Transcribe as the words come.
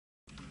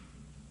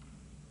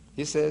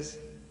He says,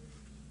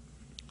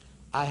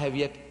 I have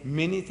yet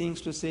many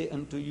things to say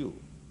unto you,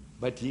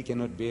 but ye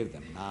cannot bear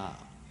them now.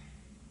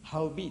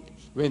 Howbeit,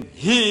 when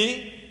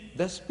he,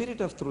 the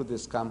Spirit of truth,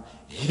 is come,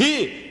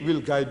 he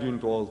will guide you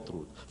into all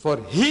truth. For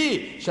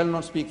he shall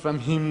not speak from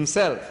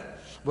himself,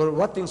 but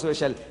what things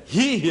shall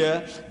he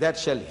hear, that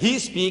shall he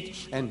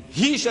speak, and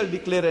he shall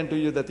declare unto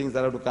you the things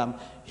that are to come.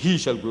 He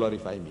shall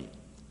glorify me.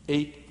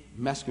 8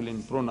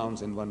 masculine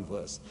pronouns in one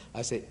verse.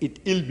 I say, it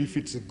ill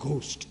befits a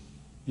ghost.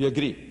 You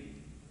agree?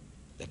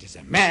 That is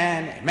a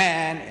man, a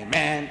man, a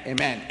man, a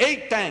man.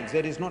 8 times.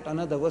 There is not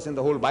another verse in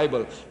the whole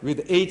Bible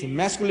with 8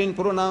 masculine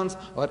pronouns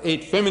or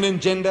 8 feminine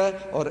gender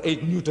or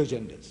 8 neuter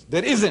genders.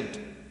 There isn't.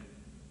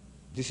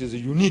 This is a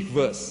unique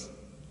verse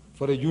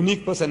for a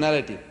unique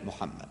personality,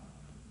 Muhammad.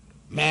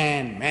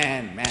 Man,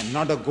 man, man,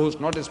 not a ghost,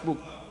 not a spook.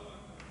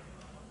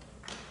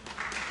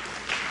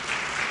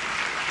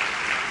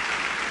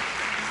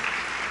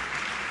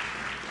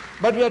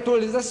 But we are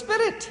told he's a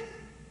spirit.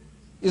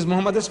 Is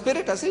Muhammad a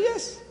spirit? I say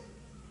yes.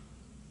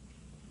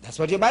 That's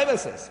what your Bible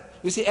says.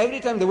 You see, every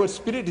time the word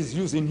spirit is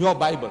used in your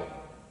Bible,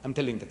 I'm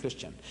telling the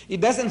Christian,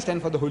 it doesn't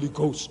stand for the Holy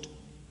Ghost.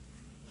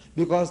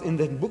 Because in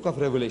the book of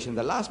Revelation,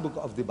 the last book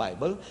of the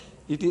Bible,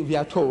 we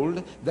are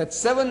told that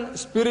 7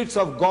 spirits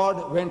of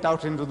God went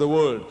out into the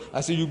world.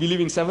 I say, you believe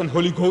in 7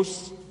 Holy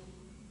Ghosts?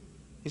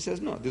 He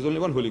says, no, there's only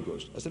 1 Holy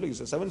Ghost. I said, look, it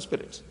says 7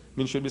 spirits.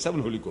 Means should be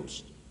 7 Holy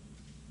Ghosts.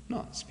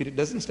 No, spirit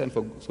doesn't stand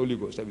for Holy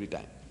Ghost every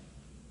time.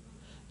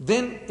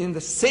 Then in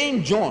the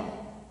same John,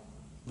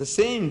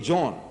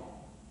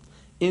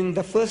 in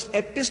the first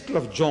epistle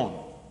of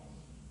John,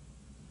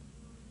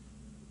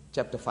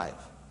 chapter 5,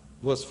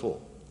 verse 4,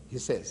 he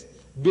says,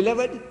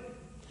 Beloved,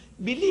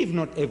 believe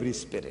not every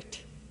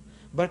spirit,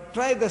 but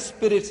try the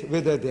spirits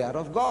whether they are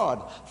of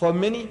God. For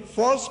many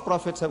false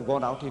prophets have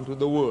gone out into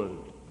the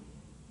world.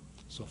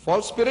 So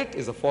false spirit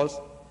is a false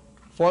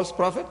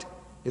prophet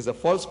is a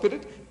false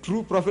spirit,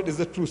 true prophet is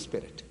a true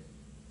spirit.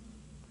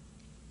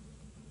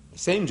 The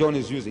same John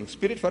is using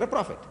spirit for a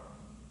prophet.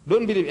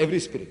 Don't believe every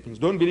spirit, means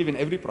don't believe in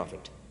every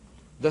prophet.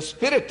 The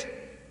spirit,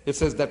 it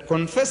says, that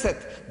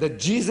confesseth that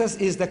Jesus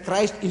is the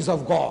Christ is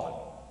of God.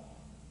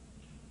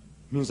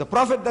 Means the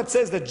prophet that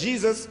says that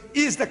Jesus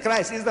is the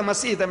Christ, is the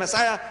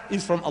Messiah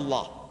is from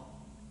Allah.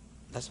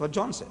 That's what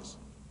John says.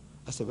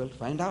 I said, well,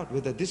 find out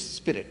whether this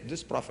spirit,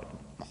 this prophet,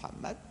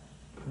 Muhammad,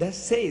 does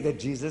say that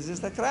Jesus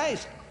is the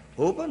Christ.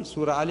 Open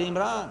Surah Ali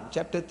Imran,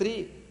 chapter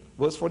 3,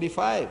 verse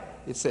 45.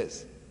 It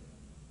says,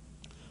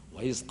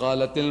 وَإِذْ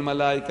قَالَتِ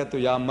الْمَلَائِكَةُ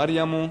يَا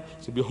مَرْيَمُ.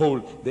 So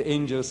behold, the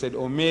angel said,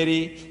 O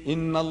Mary,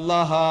 إِنَّ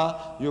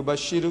اللَّهَ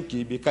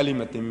يُبَشِّرُكِ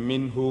بِكَلِمَةٍ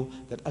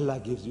مِّنْهُ. That Allah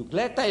gives you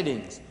glad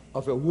tidings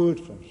of a word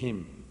from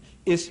Him.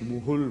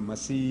 Ismuhul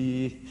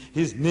Masih.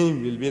 His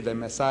name will be the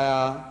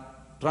Messiah.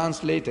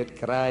 Translated,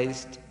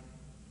 Christ.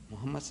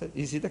 Muhammad said,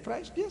 is he the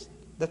Christ? Yes.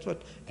 That's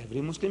what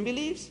every Muslim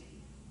believes.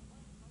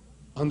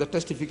 On the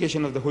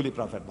testification of the Holy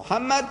Prophet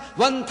Muhammad,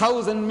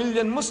 1,000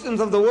 million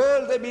Muslims of the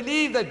world, they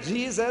believe that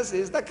Jesus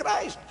is the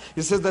Christ.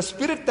 He says the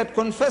spirit that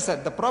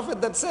confesseth, the prophet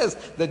that says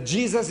that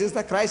Jesus is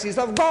the Christ is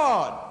of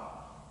God.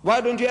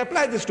 Why don't you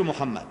apply this to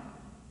Muhammad?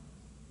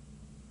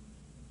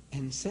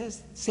 And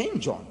says, St.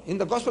 John, in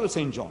the Gospel of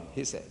St. John,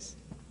 he says,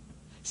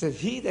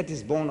 he that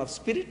is born of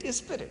spirit is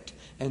spirit,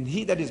 and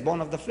he that is born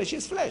of the flesh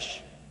is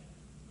flesh.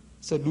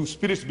 So do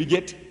spirits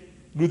beget?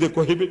 Do they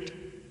cohabit?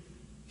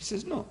 He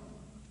says, no.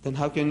 Then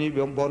how can you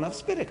be born of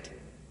spirit?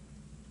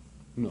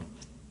 No.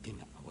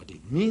 What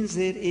it means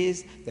there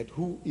is that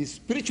who is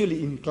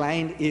spiritually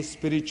inclined is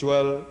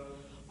spiritual,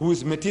 who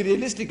is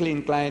materialistically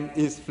inclined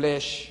is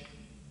flesh.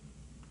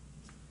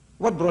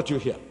 What brought you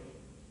here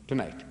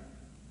tonight?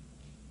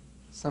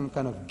 Some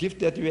kind of gift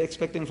that you were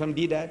expecting from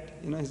D-Dad?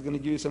 You know, he's going to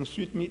give you some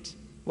sweetmeats?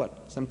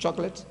 What? Some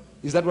chocolates?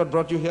 Is that what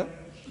brought you here?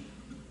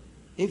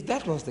 If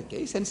that was the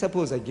case, and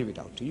suppose I give it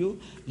out to you,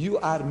 you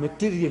are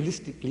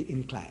materialistically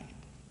inclined.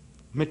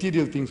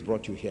 Material things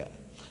brought you here.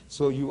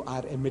 So you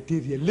are a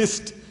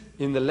materialist.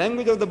 In the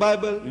language of the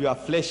Bible, you are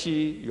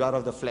fleshy, you are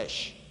of the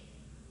flesh.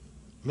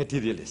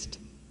 Materialist.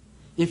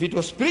 If it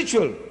was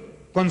spiritual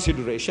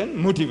consideration,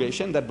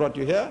 motivation that brought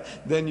you here,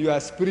 then you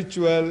are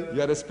spiritual,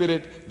 you are a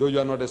spirit, though you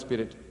are not a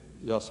spirit,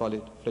 you are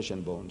solid, flesh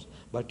and bones.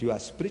 But you are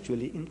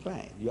spiritually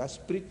inclined. You are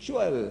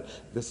spiritual.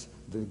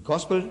 The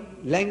gospel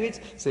language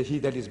says he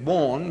that is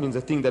born means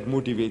the thing that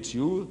motivates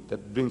you,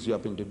 that brings you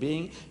up into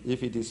being.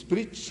 If it is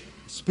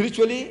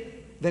spiritually,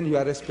 then you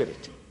are a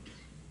spirit.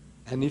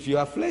 And if you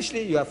are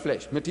fleshly, you are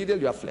flesh. Material,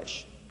 you are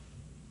flesh.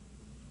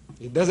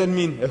 It doesn't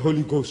mean a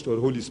Holy Ghost or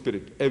Holy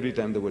Spirit every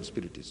time the word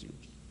spirit is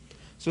used.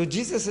 So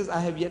Jesus says, I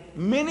have yet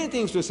many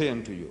things to say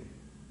unto you,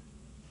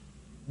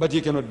 but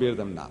you cannot bear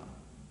them now.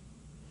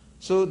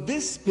 So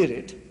this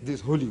spirit,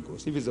 this Holy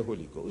Ghost, if it's a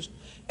Holy Ghost,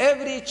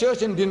 every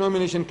church and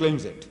denomination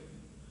claims it.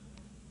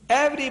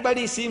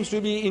 Everybody seems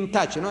to be in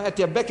touch. You know, at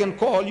your beck and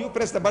call, you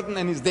press the button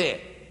and it's there.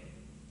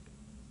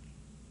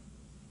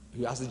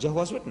 You ask the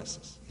Jehovah's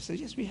Witnesses. He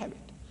says, yes, we have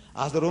it.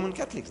 Ask the Roman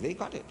Catholics, they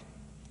got it.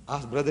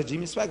 Ask Brother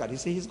Jimmy Swaggart, he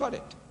says he's got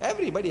it.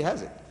 Everybody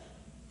has it.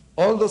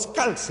 All those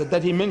cults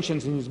that he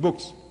mentions in his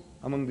books,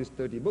 among these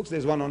 30 books,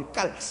 there's one on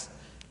cults.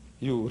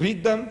 You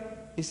read them,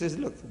 he says,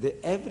 look,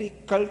 every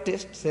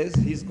cultist says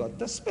he's got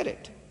the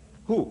Spirit.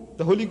 Who?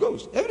 The Holy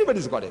Ghost.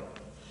 Everybody's got it.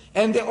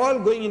 And they're all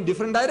going in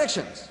different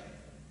directions.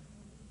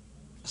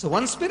 So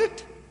one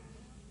Spirit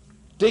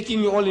taking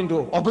you all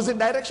into opposite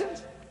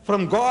directions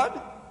from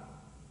God?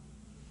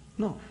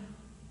 No.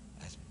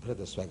 As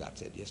Brother Swagart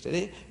said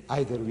yesterday,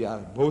 either we are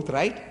both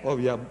right or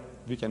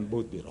we can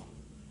both be wrong.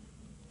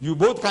 You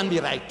both can't be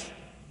right.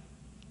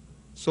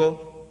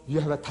 So you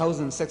have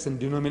 1,000 sects and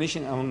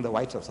denominations among the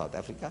whites of South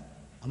Africa,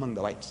 among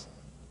the whites,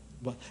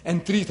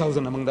 and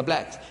 3,000 among the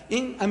blacks.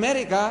 In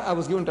America, I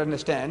was given to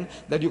understand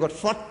that you got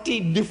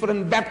 40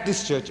 different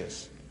Baptist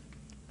churches.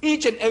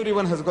 Each and every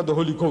one has got the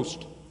Holy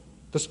Ghost,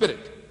 the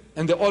Spirit,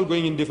 and they're all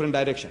going in different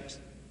directions.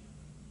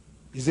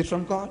 Is it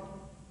from God?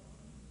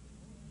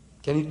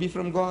 Can it be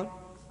from God?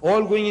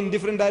 All going in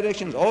different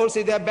directions. All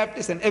say they are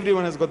Baptists and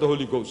everyone has got the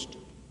Holy Ghost.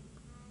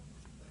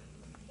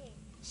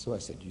 So I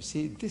said, you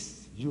see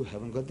this, you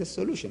haven't got the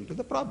solution to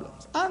the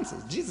problems.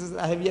 Answers. Jesus said,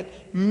 I have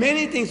yet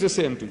many things to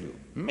say unto you.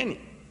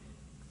 Many.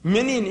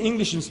 Many in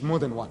English is more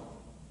than one.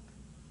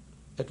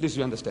 At least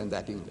you understand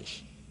that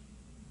English.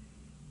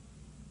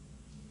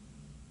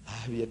 I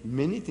have yet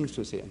many things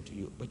to say unto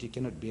you, but you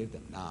cannot bear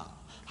them now.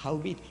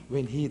 Howbeit,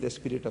 when he, the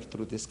Spirit of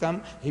truth, is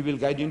come, he will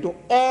guide you into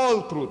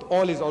all truth.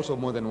 All is also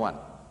more than one.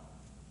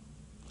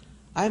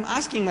 I am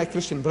asking my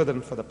Christian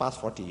brethren for the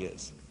past 40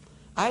 years.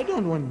 I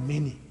don't want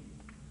many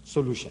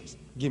solutions.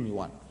 Give me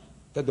one.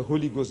 That the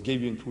Holy Ghost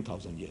gave you in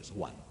 2,000 years.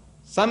 One.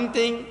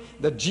 Something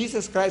that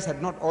Jesus Christ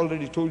had not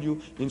already told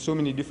you in so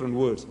many different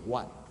words.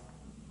 One.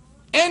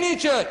 Any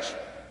church,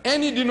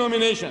 any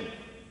denomination,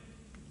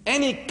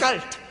 any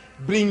cult,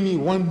 bring me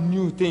one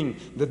new thing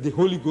that the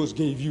Holy Ghost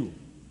gave you.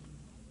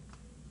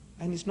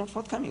 And it's not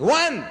forthcoming.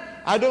 One!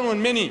 I don't want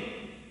many.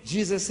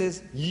 Jesus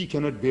says, ye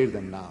cannot bear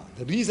them now.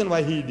 The reason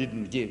why he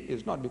didn't give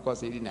is not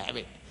because he didn't have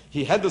it.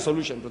 He had the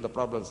solution to the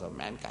problems of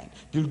mankind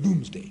till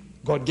doomsday.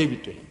 God gave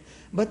it to him.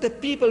 But the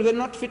people were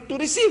not fit to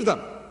receive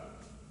them.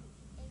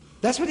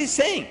 That's what he's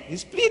saying.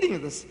 He's pleading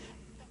with us.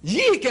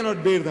 Ye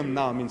cannot bear them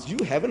now means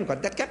you haven't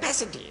got that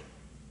capacity.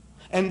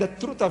 And the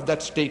truth of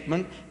that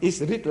statement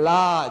is writ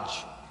large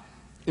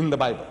in the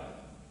Bible.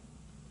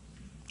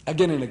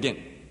 Again and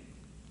again.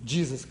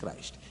 Jesus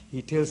Christ,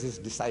 he tells his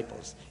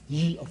disciples,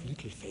 ye of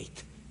little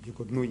faith, you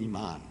got no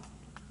iman.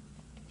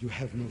 You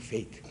have no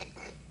faith.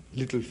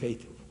 Little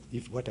faith.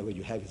 If whatever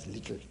you have is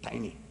little,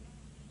 tiny.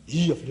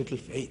 Ye of little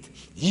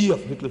faith. Ye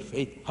of little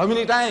faith. How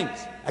many times?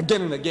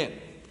 Again and again.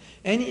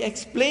 And he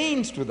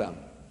explains to them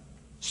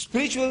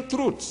spiritual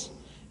truths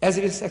as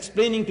if he's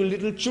explaining to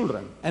little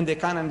children and they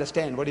can't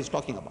understand what he's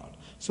talking about.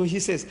 So he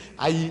says,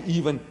 are ye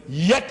even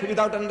yet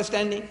without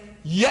understanding?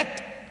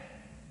 Yet.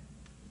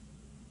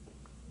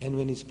 And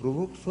when he's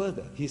provoked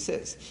further, he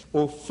says,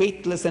 O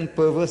faithless and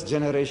perverse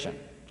generation.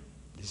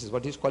 This is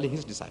what he's calling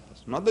his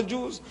disciples. Not the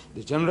Jews,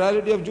 the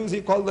generality of Jews, he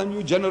called them,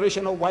 you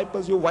generation of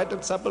vipers, you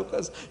whited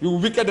sepulchres, you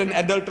wicked and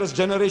adulterous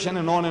generation,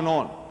 and on and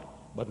on.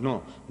 But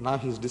no, now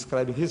he's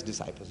describing his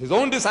disciples, his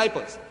own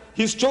disciples,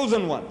 his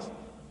chosen ones.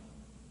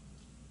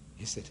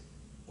 He said,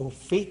 O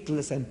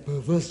faithless and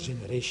perverse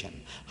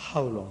generation,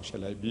 how long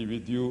shall I be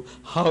with you?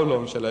 How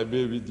long shall I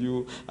be with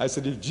you? I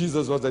said, if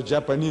Jesus was a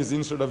Japanese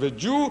instead of a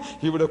Jew,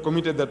 he would have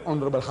committed that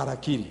honorable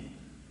harakiri,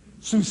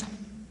 suicide.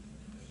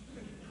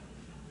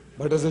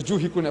 But as a Jew,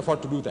 he couldn't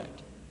afford to do that.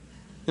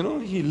 You know,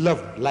 he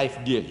loved life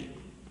dearly.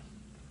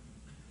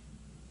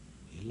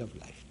 He loved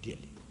life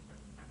dearly.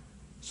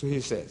 So he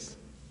says,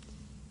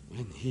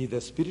 when he, the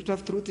Spirit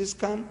of truth, is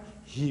come,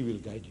 he will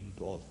guide you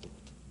into all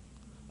truth.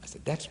 I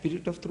said, that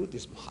Spirit of truth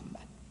is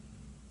Muhammad.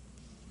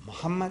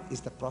 Muhammad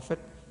is the prophet,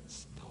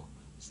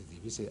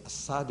 we say,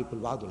 As-Sadiqul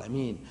Wa'dul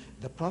Ameen,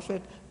 the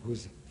prophet who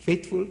is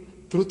faithful,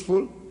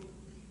 truthful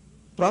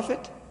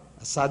prophet,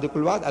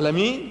 As-Sadiqul Wa'd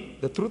Al-Ameen,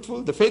 the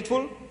truthful, the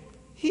faithful.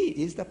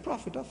 He is the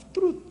prophet of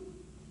truth.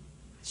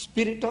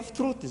 Spirit of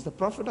truth is the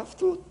prophet of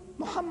truth,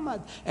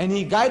 Muhammad. And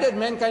he guided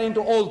mankind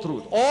into all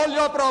truth. All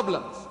your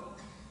problems,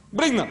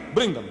 bring them,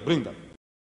 bring them, bring them.